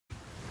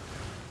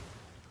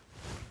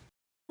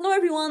Hello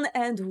everyone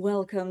and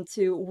welcome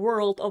to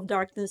World of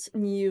Darkness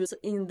news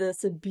in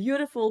this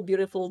beautiful,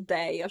 beautiful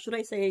day. Or should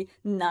I say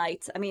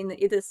night? I mean,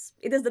 it is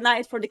the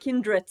night for the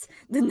kindred.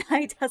 The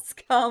night has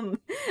come.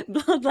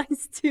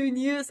 Bloodlines 2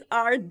 news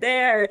are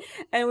there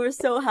and we're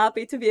so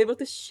happy to be able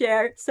to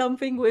share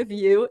something with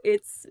you.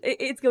 It's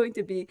going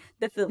to be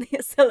definitely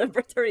a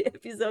celebratory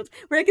episode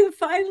where I can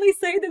finally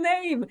say the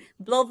name.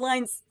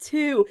 Bloodlines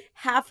 2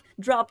 have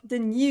dropped the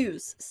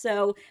news.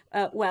 So,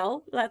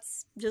 well,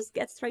 let's just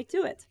get straight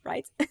to it,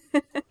 right?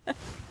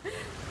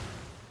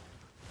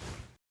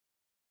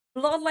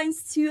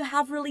 Bloodlines 2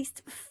 have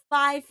released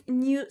 5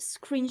 new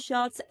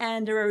screenshots,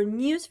 and there are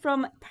news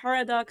from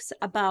Paradox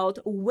about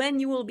when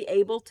you will be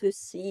able to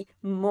see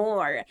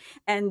more.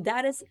 And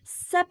that is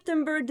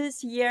September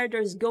this year.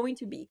 There's going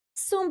to be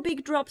some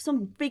big drops,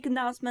 some big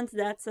announcements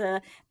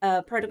that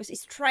Paradox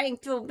is trying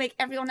to make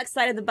everyone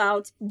excited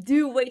about.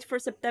 Do wait for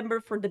September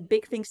for the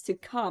big things to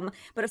come.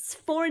 But as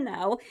for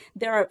now,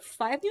 there are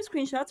 5 new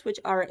screenshots which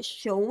are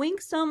showing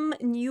some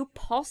new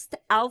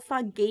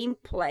post-alpha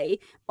gameplay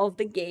of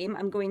the game.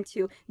 I'm going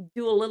to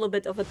do a little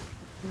bit of a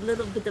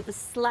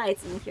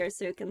slides in here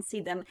so you can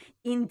see them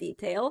in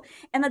detail.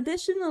 And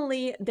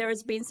additionally,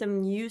 there's been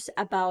some news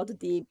about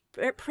the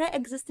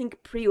pre-existing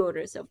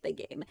pre-orders of the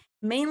game,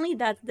 mainly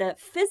that the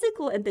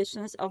physical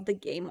editions of the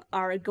game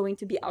are going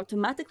to be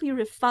automatically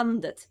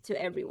refunded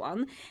to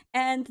everyone,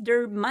 and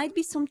there might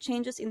be some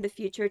changes in the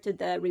future to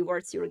the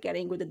rewards you're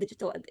getting with the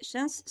digital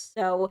editions.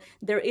 So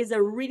there is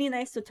a really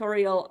nice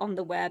tutorial on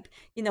the web.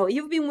 You know,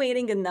 you've been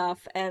waiting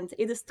enough, and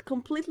it is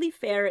completely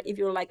fair if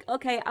you're like,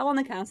 okay, I want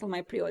to cancel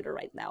my pre-order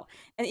right now.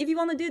 And if you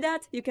want to do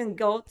that, you can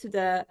go to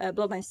the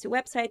Bloodlines 2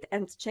 website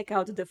and check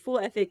out the full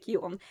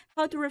FAQ on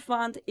how to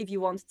refund if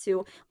you want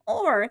to,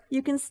 or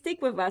you can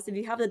stick with us if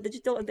you have the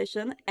digital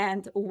edition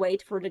and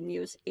wait for the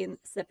news in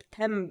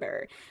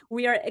September.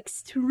 We are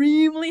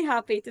extremely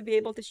happy to be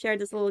able to share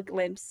this little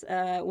glimpse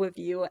with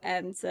you,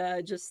 and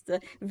just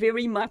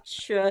very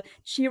much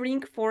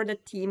cheering for the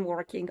team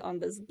working on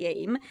this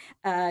game.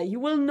 You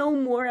will know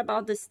more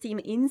about this team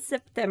in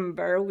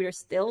September. We're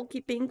still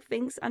keeping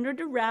things under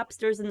the wraps.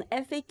 There's an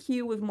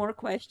FAQ with more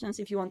questions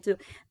if you want to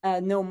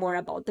know more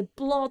about the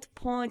blood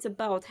points,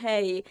 about,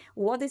 hey,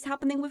 what is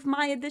happening with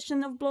my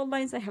edition of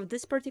Bloodlines? I have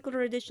this particular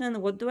edition.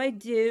 What do I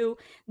do?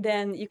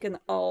 Then you can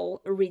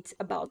all read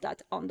about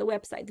that on the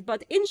website.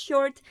 But in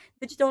short,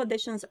 digital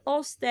editions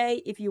all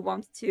stay. If you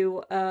want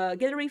to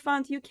get a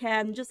refund, you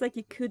can, just like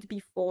you could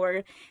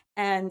before.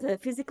 And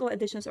physical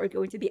editions are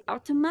going to be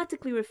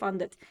automatically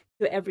refunded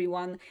to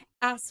everyone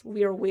as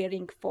we are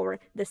waiting for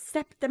the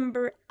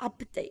September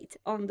update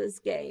on this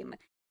game.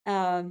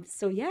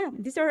 So yeah,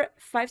 these are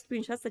 5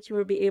 screenshots that you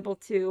will be able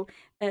to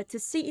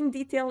see in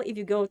detail. If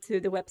you go to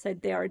the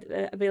website, they are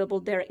available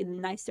there in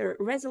nicer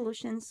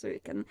resolution, so you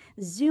can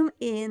zoom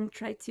in,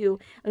 try to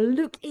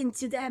look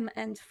into them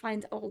and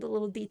find all the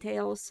little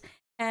details.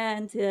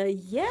 And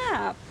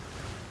yeah,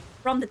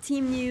 from the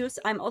team news,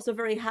 I'm also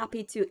very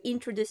happy to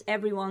introduce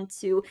everyone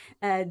to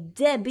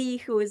Debbie,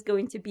 who is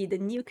going to be the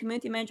new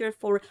community manager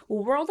for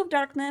World of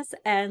Darkness.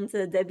 And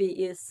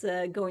Debbie is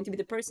going to be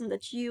the person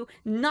that you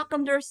knock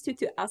on doors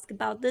to ask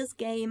about this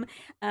game.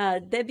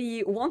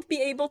 Debbie won't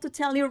be able to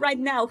tell you right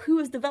now who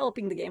is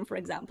developing the game, for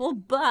example,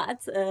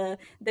 but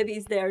Debbie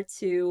is there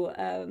to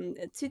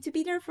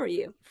be there for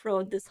you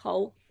for this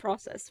whole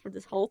process, for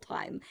this whole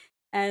time.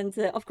 And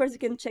of course, you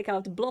can check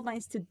out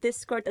Bloodlines 2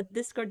 Discord at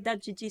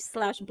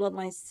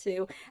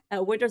discord.gg/Bloodlines2,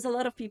 where there's a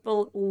lot of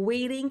people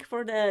waiting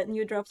for the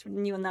new drops, for the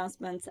new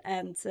announcements,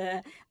 and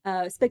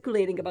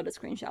speculating about the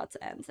screenshots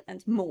and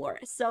more.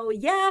 So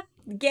yeah,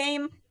 the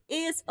game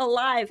is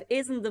alive,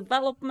 is in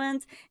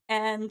development,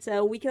 and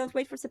we cannot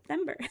wait for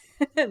September.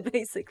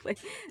 Basically,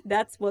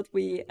 that's what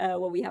we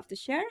have to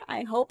share.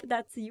 I hope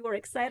that you are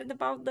excited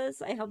about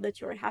this. I hope that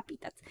you're happy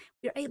that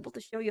we're able to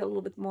show you a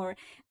little bit more.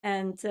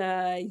 And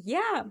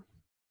yeah,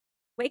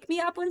 wake me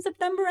up when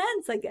September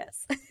ends, I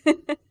guess.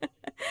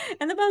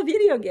 And about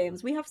video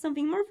games, we have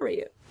something more for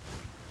you.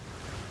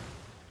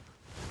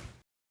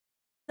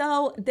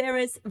 So there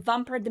is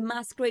Vampire the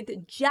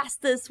Masquerade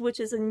Justice, which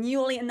is a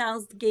newly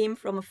announced game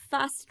from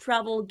Fast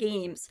Travel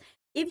Games.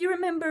 If you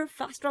remember,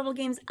 Fast Travel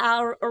Games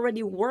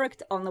already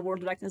worked on the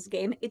World of Darkness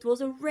game. It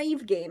was a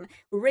rave game,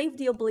 Rave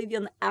the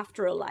Oblivion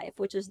Afterlife,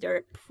 which is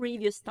their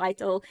previous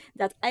title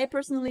that I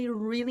personally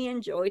really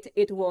enjoyed.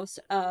 It was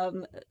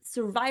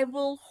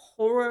survival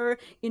horror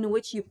in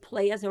which you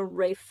play as a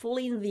rave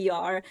fully in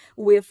VR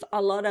with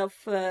a lot of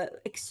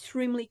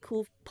extremely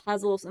cool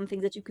puzzles and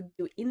things that you could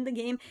do in the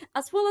game,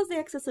 as well as the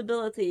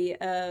accessibility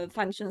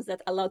functions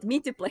that allowed me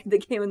to play the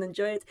game and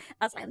enjoy it,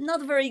 as I'm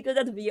not very good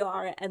at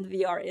VR, and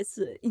VR is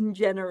in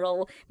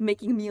general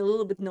making me a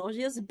little bit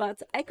nauseous,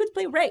 but I could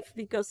play Rave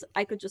because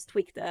I could just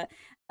tweak the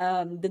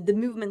the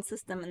movement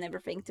system and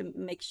everything to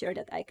make sure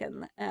that I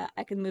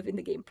can move in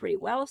the game pretty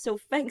well. So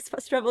thanks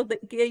Fast Travel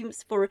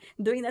Games for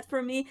doing that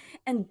for me.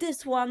 And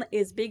this one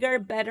is bigger,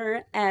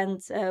 better,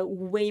 and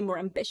way more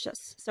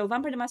ambitious. So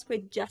Vampire the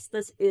Masquerade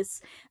Justice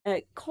is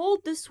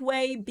called this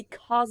way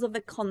because of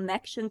a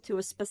connection to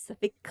a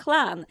specific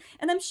clan.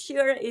 And I'm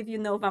sure if you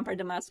know Vampire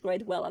the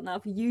Masquerade well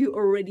enough, you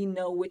already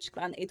know which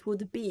clan it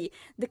would be.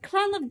 The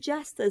Clan of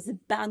Justice,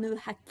 Banu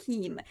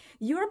Hakim.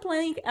 You're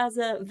playing as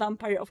a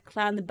vampire of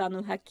Clan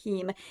Banu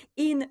Hakim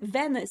in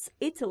Venice,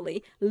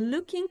 Italy,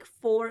 looking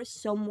for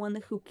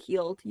someone who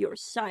killed your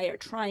sire,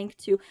 trying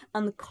to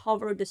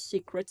uncover the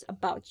secrets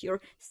about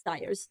your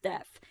sire's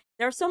death.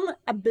 There are some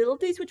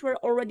abilities which were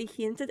already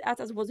hinted at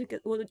as what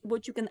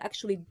you can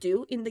actually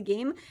do in the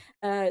game.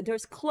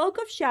 There's Cloak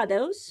of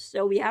Shadows,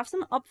 so we have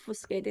some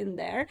Obfuscate in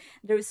there.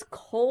 There's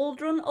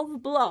Cauldron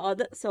of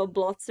Blood, so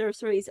Blood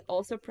Sorcery is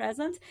also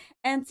present.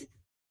 And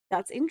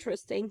that's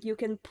interesting. You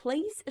can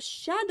place a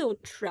shadow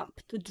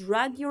trap to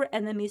drag your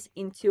enemies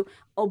into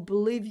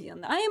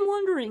oblivion. I am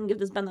wondering if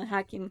this Banu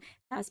Hakim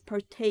has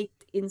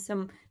partaked in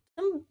some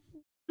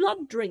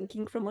blood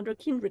drinking from other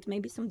kindred,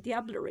 maybe some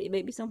diablerie,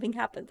 maybe something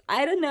happened.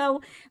 I don't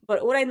know,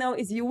 but what I know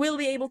is you will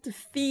be able to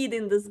feed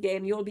in this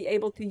game. You'll be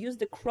able to use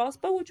the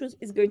crossbow, which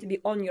is going to be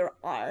on your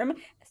arm.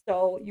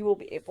 So you will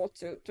be able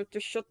to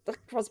shoot the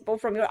crossbow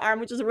from your arm,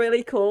 which is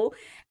really cool.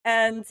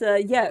 And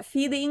yeah,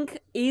 feeding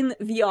in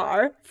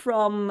VR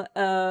from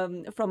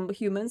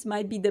humans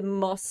might be the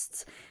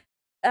most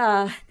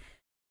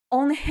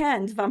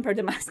on-hand Vampire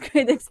the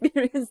Masquerade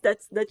experience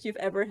that you've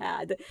ever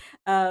had.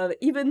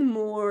 Even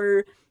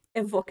more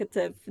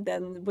evocative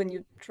than when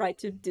you try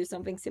to do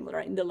something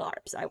similar in the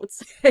LARPs, I would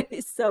say.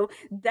 So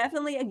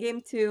definitely a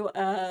game to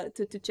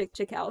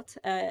check out,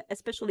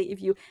 especially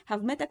if you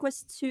have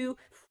MetaQuest 2,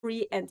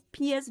 3, and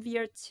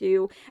PSVR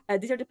 2.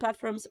 These are the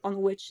platforms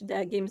on which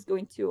the game is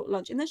going to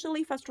launch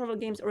initially. Fast Travel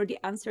Games already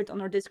answered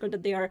on our Discord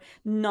that they are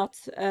not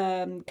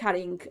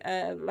carrying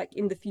like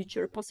in the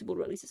future possible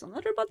releases on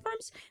other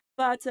platforms,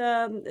 but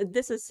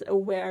this is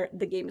where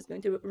the game is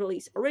going to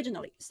release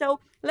originally. So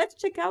let's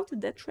check out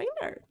the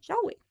trailer,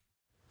 shall we?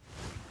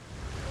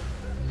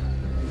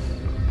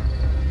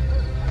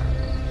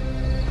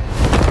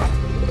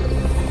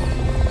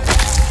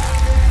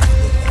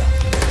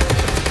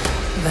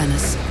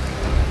 Venice,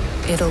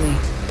 Italy.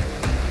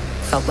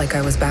 Felt like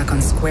I was back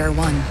on square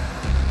one.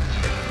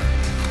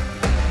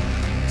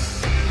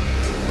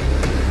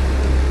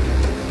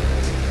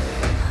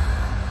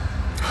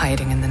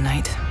 Hiding in the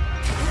night.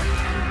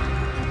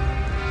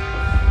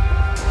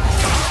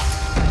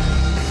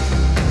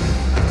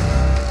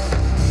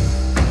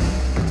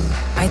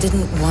 I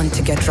didn't want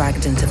to get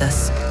dragged into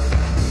this.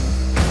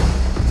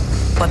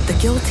 But the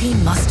guilty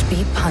must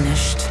be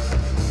punished.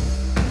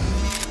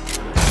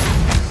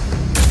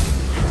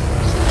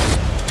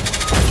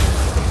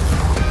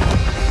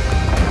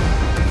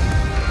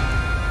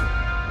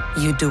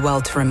 You'd do well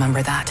to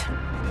remember that.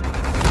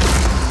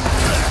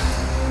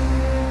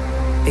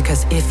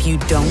 Because if you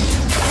don't,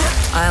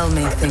 I'll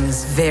make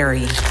things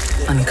very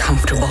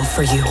uncomfortable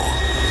for you.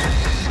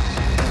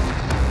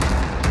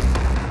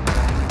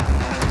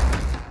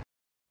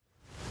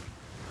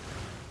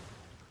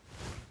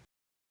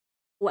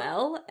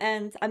 Well,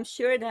 and I'm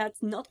sure that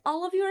not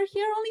all of you are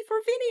here only for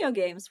video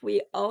games.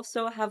 We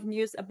also have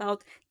news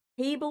about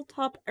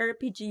tabletop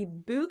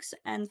RPG books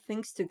and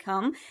things to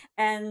come,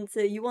 and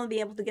you won't be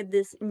able to get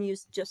this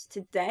news just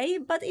today,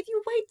 but if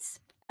you wait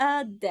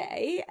a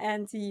day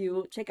and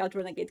you check out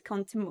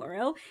RenegadeCon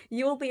tomorrow,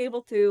 you will be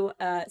able to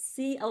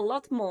see a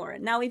lot more.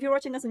 Now, if you're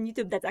watching us on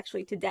YouTube, that's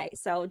actually today,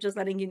 so just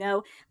letting you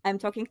know, I'm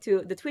talking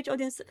to the Twitch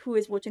audience who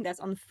is watching us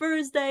on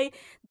Thursday.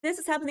 This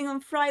is happening on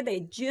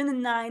Friday,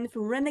 June 9th,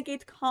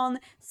 RenegadeCon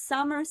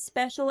Summer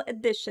Special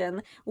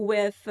Edition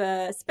with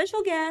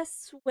special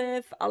guests,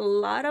 with a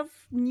lot of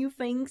new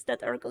things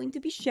that are going to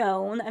be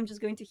shown. I'm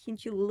just going to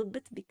hint you a little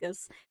bit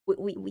because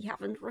we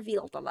haven't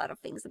revealed a lot of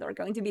things that are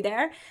going to be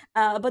there.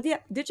 But yeah,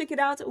 do check it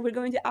out. We're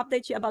going to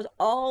update you about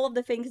all of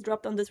the things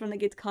dropped on this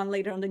RenegadeCon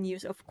later on the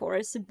news, of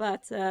course.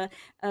 But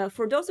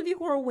for those of you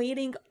who are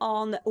waiting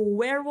on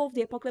Werewolf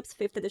the Apocalypse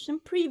 5th Edition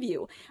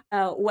preview,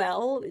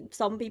 well,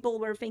 some people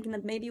were thinking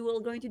that maybe we're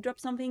going to drop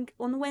something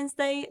on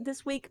Wednesday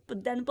this week,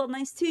 but then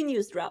Bloodlines 2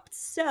 news dropped.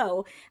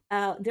 So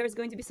there's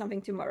going to be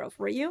something tomorrow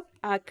for you.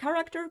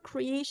 Character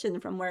creation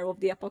from Werewolf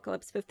the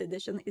Apocalypse 5th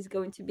Edition is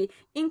going to be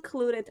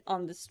included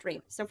on the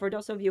stream. So for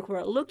those of you who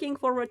are looking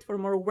forward for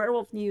more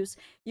Werewolf news,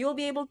 you'll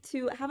be able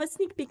to have a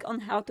sneak peek on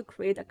how to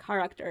create a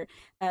character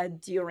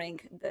during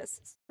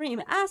this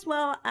stream, as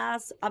well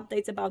as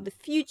updates about the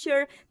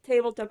future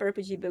tabletop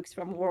RPG books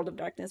from World of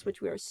Darkness,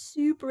 which we are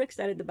super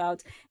excited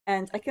about,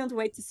 and I can't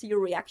wait to see your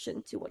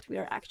reaction to what we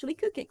are actually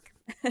cooking.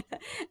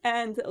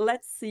 And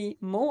let's see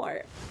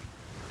more.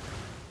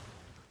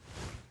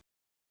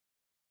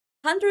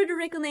 Hunter the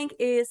Reckoning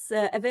is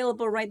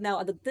available right now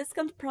at a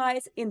discount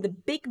price in the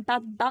Big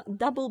Bad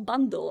Double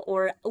Bundle,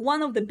 or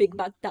one of the Big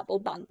Bad Double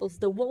Bundles.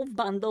 The Wolf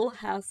Bundle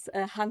has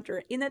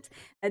Hunter in it.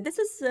 This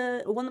is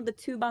one of the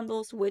two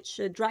bundles which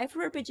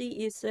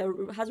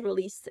Drive4RPG has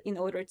released in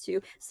order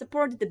to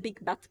support the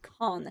Big Bad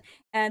Con.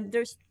 And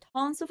there's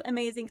tons of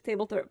amazing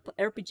tabletop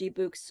RPG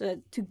books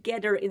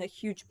together in a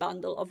huge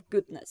bundle of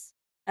goodness.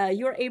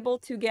 You're able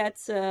to get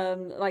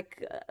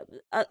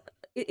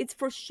it's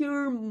for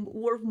sure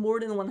worth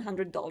more than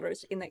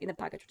 $100 in a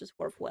package, which is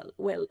worth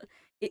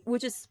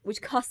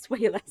which costs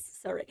way less.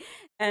 Sorry,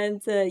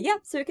 and yeah,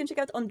 so you can check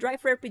out on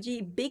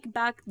Drive4RPG Big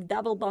Back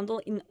Double Bundle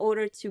in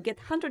order to get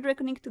Hunter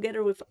Reckoning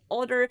together with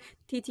other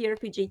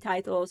TTRPG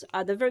titles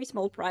at a very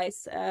small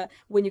price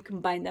when you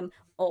combine them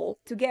all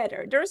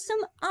together. There are some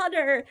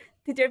other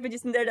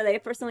TTRPGs in there that I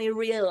personally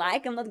really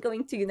like. I'm not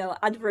going to,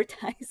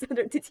 advertise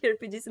other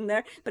TTRPGs in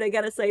there, but I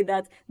gotta say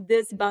that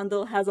this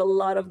bundle has a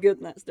lot of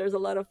goodness. There's a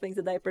lot of things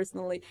that I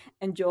personally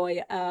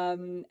enjoy.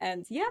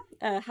 And yeah,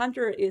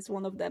 Hunter is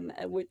one of them,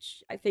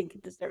 which I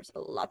think deserves a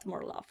lot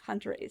more love.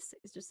 Hunter is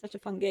just such a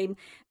fun game.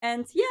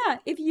 And yeah,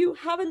 if you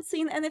haven't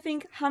seen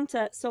anything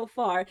Hunter so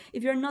far,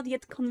 if you're not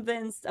yet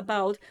convinced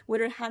about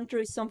whether Hunter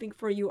is something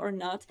for you or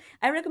not,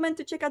 I recommend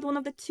to check out one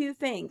of the two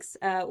things.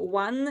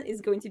 One is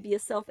going to be a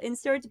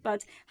self-insert, but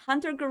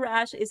Hunter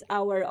Garage is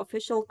our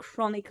official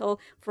chronicle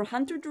for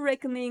Hunter the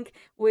Reckoning,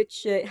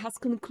 which has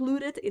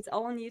concluded. It's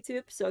all on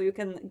YouTube, so you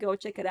can go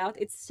check it out.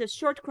 It's a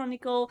short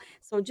chronicle,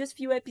 so just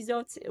few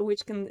episodes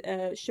which can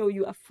show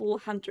you a full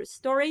Hunter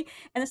story.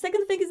 And the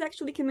second thing is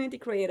actually community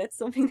created,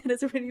 something that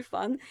is really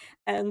fun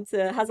and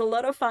has a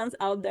lot of fans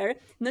out there.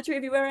 Not sure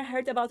if you've ever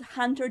heard about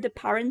Hunter the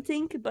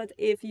Parenting, but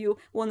if you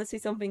want to see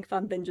something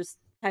fun, then just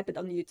type it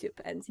on YouTube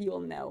and you'll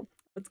know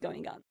what's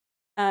going on.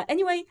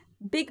 Anyway,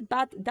 Big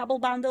Bad Double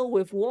Bundle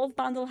with Wolf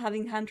Bundle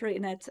having Hunter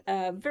in it,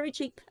 very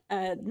cheap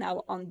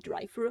now on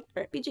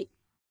Drive4RPG.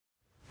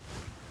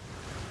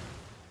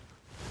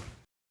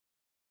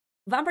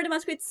 Vampire the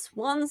Masquerade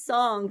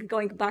Swansong,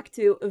 going back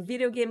to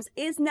video games,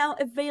 is now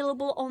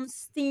available on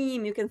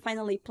Steam. You can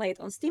finally play it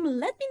on Steam.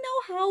 Let me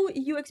know how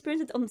you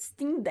experience it on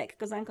Steam Deck,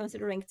 because I'm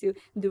considering to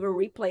do a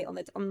replay on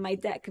it on my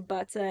deck.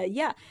 But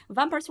yeah,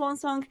 Vampire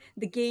Swansong,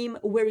 the game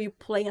where you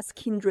play as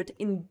Kindred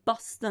in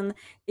Boston,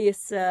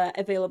 is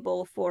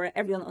available for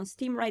everyone on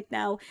Steam right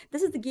now.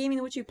 This is the game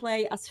in which you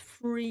play as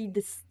three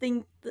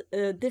distinct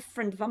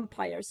different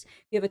vampires.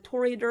 You have a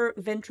Toreador,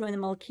 Ventru, and a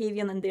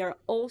Malkavian, and they are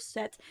all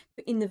set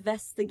to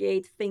investigate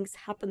things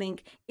happening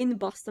in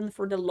Boston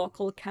for the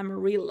local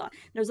Camarilla.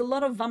 There's a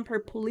lot of vampire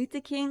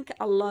politicking,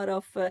 a lot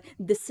of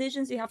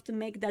decisions you have to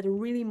make that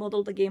really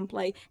model the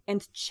gameplay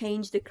and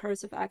change the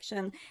course of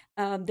action.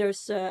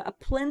 There's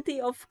plenty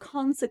of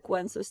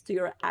consequences to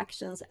your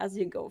actions as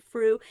you go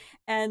through,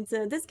 and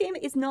this game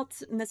is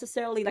not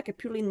necessarily like a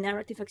purely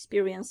narrative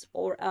experience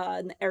or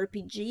an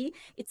RPG.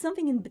 It's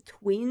something in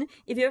between.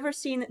 If you've ever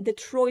seen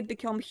Detroit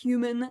Become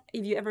Human,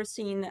 if you've ever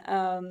seen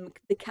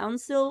The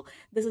Council,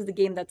 this is the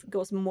game that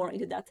goes more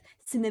into that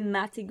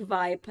cinematic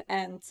vibe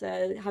and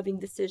having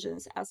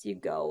decisions as you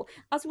go,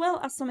 as well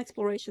as some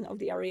exploration of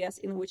the areas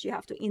in which you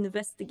have to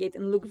investigate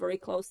and look very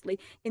closely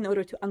in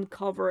order to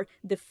uncover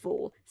the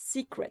full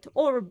secret,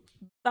 or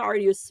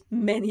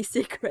many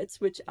secrets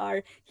which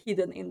are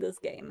hidden in this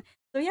game.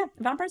 So yeah,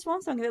 Vampire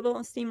Swansong available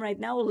on Steam right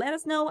now. Let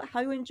us know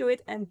how you enjoy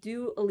it and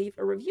do leave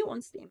a review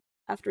on Steam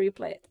after you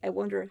play it. I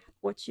wonder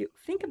what you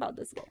think about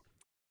this game.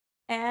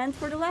 And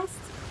for the last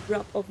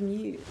drop of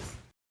news,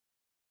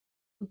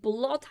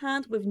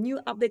 Bloodhunt with new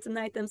updates and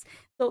items.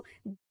 So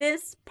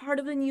this part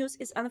of the news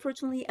is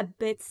unfortunately a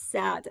bit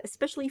sad,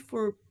 especially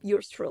for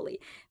yours truly,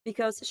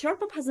 because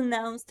Sharpop has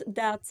announced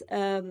that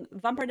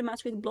Vampire the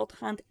Masquerade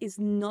Bloodhunt is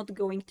not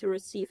going to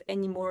receive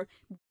any more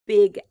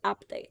big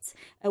updates.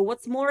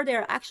 What's more,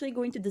 they're actually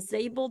going to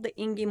disable the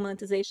in-game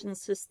monetization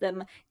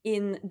system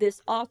in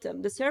this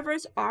autumn. The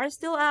servers are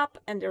still up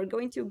and they're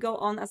going to go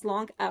on as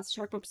long as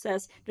Sharpop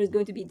says there's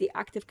going to be the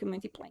active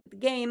community playing the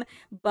game,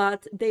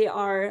 but they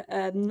are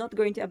not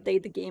going to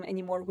update the game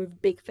anymore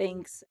with big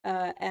things.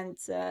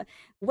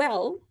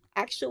 Well,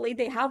 actually,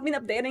 they have been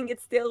updating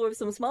it still with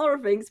some smaller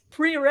things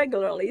pretty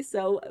regularly.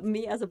 So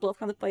me as a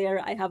Bloodhunt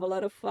player, I have a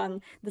lot of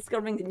fun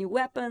discovering the new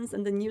weapons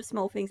and the new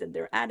small things that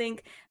they're adding.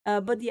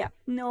 But yeah,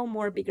 no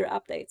more bigger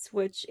updates,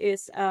 which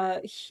is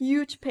a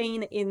huge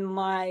pain in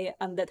my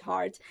undead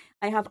heart.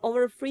 I have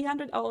over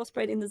 300 aloe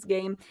spread in this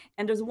game,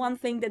 and there's one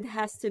thing that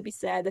has to be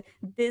said.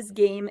 This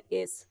game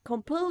is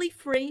completely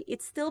free.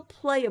 It's still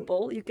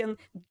playable. You can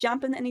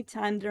jump in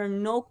anytime. There are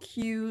no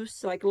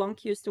queues, like long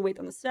queues to wait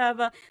on the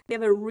server. They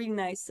have a really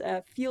nice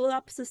fuel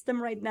up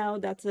system right now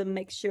that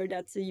makes sure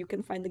that you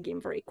can find the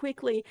game very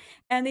quickly,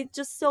 and it's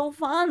just so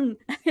fun.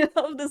 I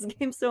love this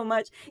game so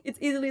much. It's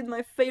easily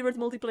my favorite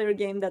multiplayer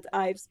game that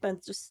I've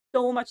spent just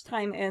so much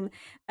time in,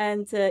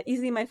 and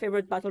easily my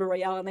favorite battle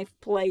royale, and I've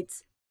played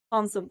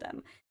tons of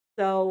them.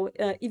 So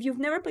if you've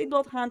never played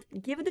Bloodhunt,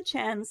 give it a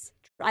chance,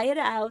 try it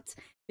out,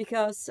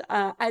 because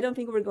I don't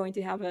think we're going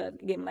to have a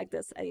game like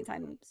this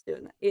anytime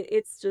soon.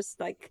 It's just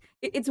like,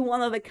 it's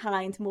one of a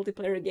kind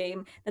multiplayer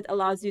game that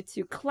allows you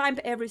to climb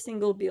every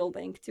single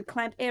building, to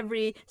climb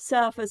every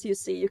surface you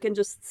see. You can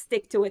just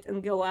stick to it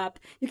and go up.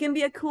 You can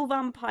be a cool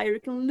vampire, you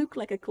can look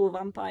like a cool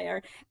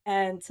vampire,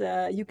 and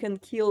you can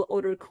kill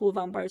other cool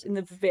vampires in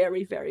a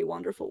very, very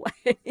wonderful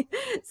way.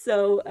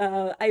 So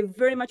I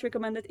very much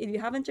recommend it. If you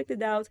haven't checked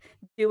it out,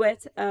 do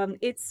it.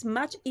 It's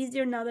much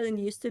easier now than it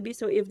used to be,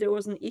 so if there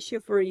was an issue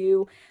for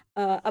you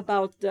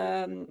about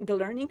the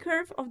learning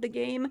curve of the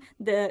game,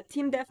 the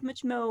team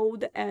deathmatch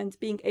mode and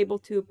being able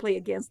to play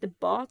against the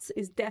bots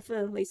is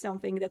definitely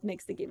something that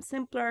makes the game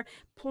simpler.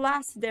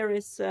 Plus, there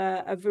is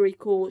a very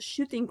cool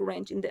shooting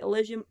range in the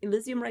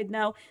Elysium right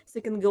now, so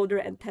you can go there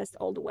and test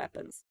all the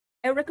weapons.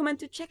 I recommend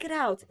to check it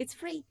out. It's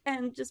free,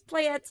 and just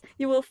play it.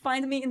 You will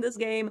find me in this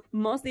game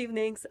most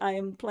evenings. I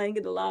am playing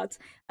it a lot.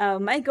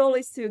 My goal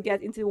is to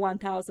get into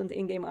 1,000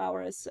 in-game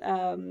hours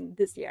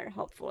this year,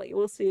 hopefully.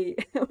 We'll see.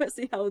 We'll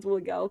see how it will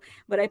go.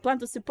 But I plan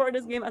to support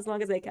this game as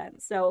long as I can.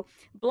 So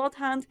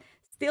Bloodhunt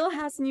still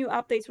has new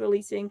updates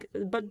releasing,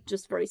 but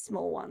just very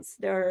small ones.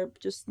 There are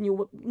just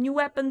new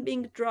weapon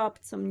being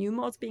dropped, some new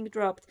mods being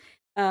dropped.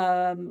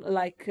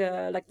 Like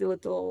the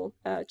little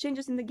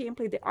changes in the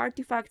gameplay. The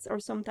artifacts are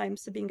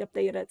sometimes being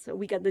updated. So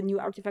we got the new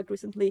artifact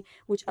recently,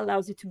 which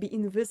allows you to be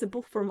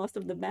invisible for most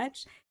of the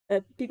match.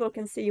 People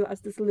can see you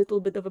as this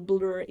little bit of a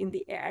blur in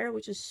the air,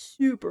 which is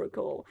super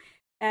cool.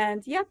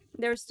 And yeah,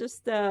 there's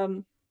just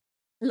a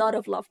lot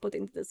of love put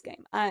into this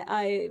game.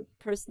 I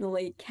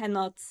personally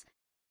cannot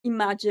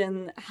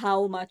imagine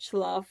how much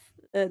love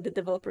the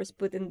developers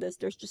put in this.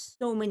 There's just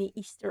so many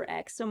Easter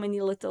eggs, so many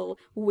little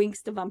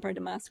winks to Vampire the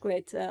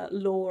Masquerade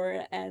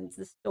lore and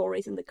the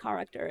stories and the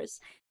characters.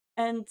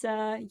 And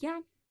yeah,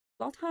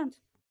 Bloodhunt,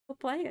 go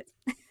play it.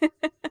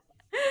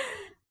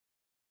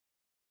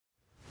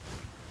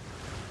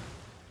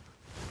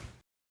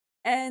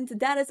 And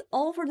that is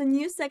all for the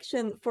news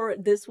section for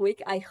this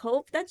week. I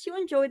hope that you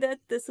enjoyed it.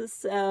 This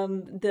is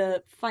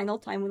the final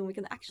time when we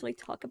can actually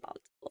talk about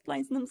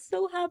Bloodlines, and I'm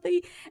so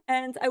happy.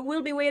 And I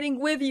will be waiting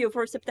with you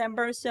for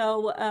September.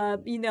 So,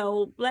 you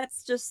know,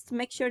 let's just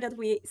make sure that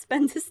we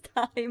spend this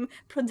time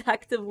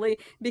productively,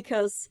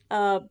 because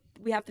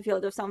we have to feel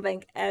it of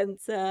something, and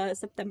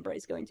September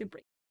is going to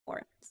bring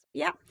more. So,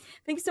 yeah,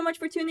 thank you so much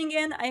for tuning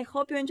in. I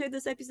hope you enjoyed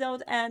this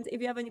episode, and if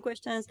you have any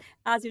questions,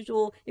 as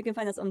usual, you can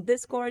find us on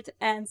Discord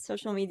and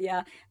social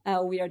media.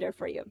 We are there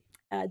for you.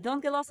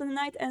 Don't get lost in the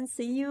night, and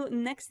see you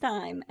next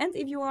time. And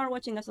if you are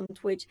watching us on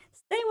Twitch,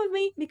 stay with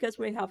me, because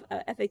we have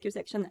a FAQ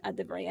section at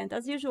the very end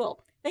as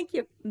usual. Thank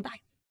you.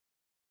 Bye.